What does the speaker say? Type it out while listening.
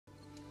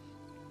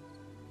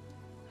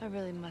I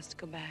really must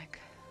go back.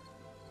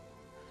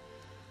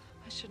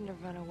 I shouldn't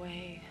have run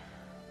away.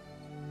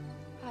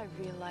 I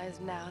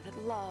realize now that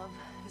love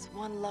is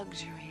one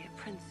luxury a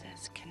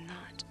princess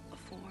cannot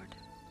afford.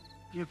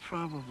 You're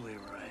probably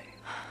right.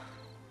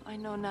 I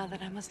know now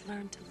that I must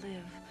learn to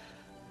live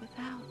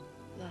without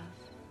love.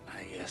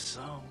 I guess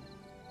so.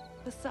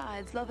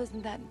 Besides, love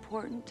isn't that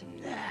important to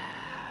me.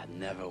 Nah,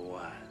 never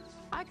was.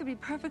 I could be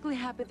perfectly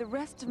happy the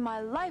rest of my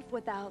life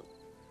without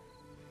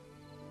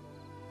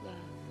love.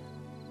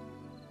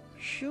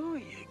 Sure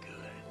you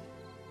could.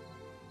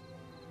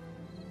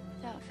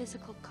 Without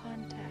physical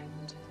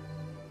contact.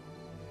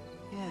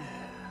 Yeah.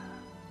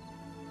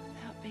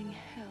 Without being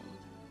held.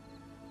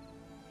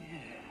 Yeah.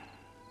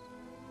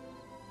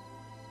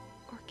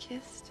 Or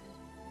kissed.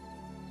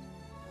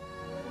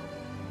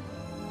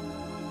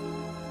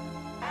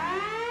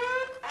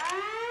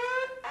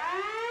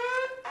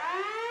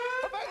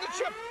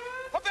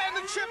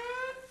 Abandon ship!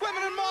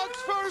 Women and mugs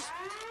first!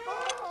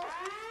 Oh.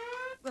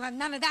 We'll have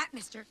none of that,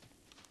 mister.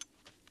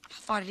 How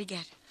far did he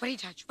get? What did he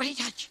touch? What did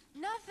he touch?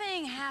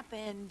 Nothing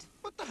happened.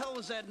 What the hell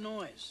was that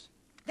noise?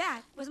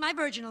 That was my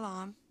Virgin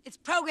alarm. It's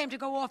programmed to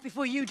go off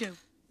before you do.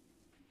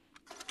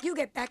 You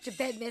get back to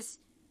bed, miss.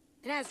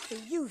 And as for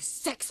you,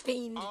 sex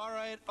fiend... All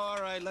right.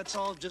 Let's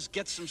all just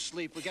get some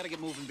sleep. We gotta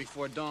get moving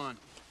before dawn.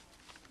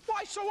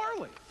 Why so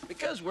early?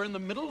 Because we're in the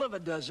middle of a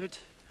desert,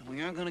 and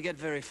we aren't gonna get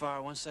very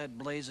far once that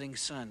blazing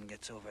sun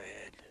gets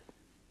overhead.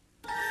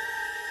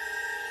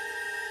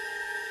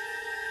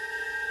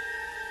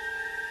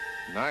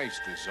 Nice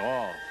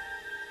dissolve.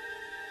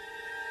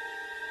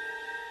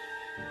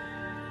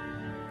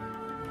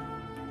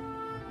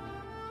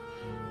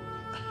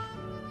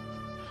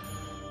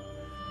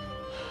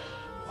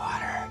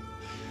 Water.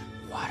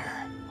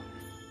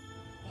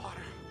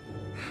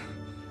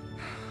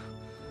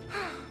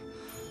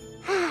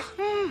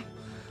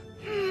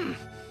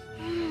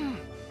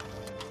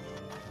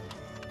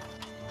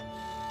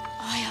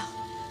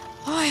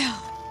 Oil.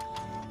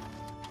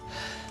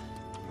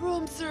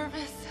 Room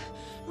service.